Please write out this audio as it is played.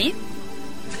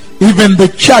Even the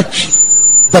church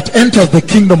that enters the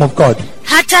kingdom of God,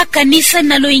 hata kanisa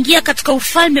linaloingia katika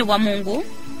ufalme wa Mungu,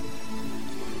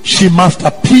 she must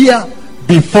appear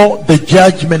before the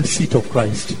judgment seat of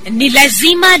Christ. ni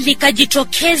lazima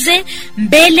likajitokeze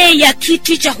mbele ya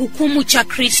kiti cha hukumu cha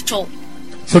Kristo.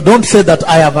 So don't say that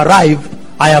I have arrived,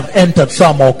 I have entered, so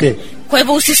I'm okay. Kwa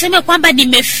hivyo usiseme kwamba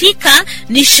nimefika,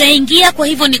 nishaingia, kwa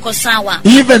hivyo niko sawa.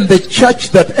 Even the church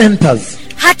that enters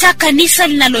Hata kanisa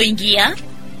linaloingia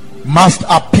must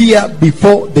appear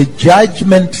before the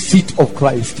judgment seat of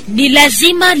Christ. ni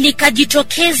lazima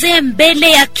likajitokeze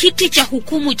mbele ya kiti cha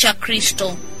hukumu cha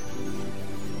Kristo.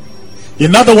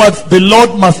 In other words, the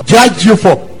Lord must judge you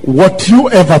for what you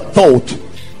ever thought.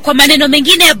 Kwa maneno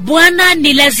mengine, Bwana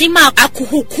ni lazima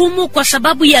akuhukumu kwa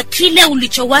sababu ya kile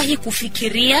ulichowahi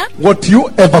kufikiria, What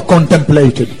you ever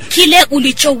contemplated. kile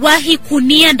ulichowahi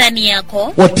kunia ndani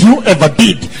yako, What you ever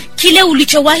did. kile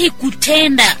ulichowahi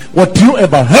kutenda, What you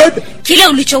ever heard. kile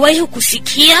ulichowahi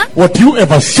kusikia, What you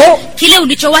ever saw. kile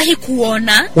ulichowahi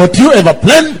kuona, What you ever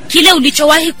planned. kile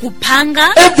ulichowahi kupanga,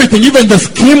 Everything, even the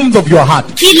schemes of your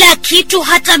heart. kila kitu,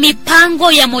 hata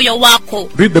mipango ya moyo wako.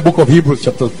 Read the book of Hebrews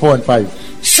chapters 4 and 5.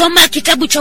 Soma kitabu cha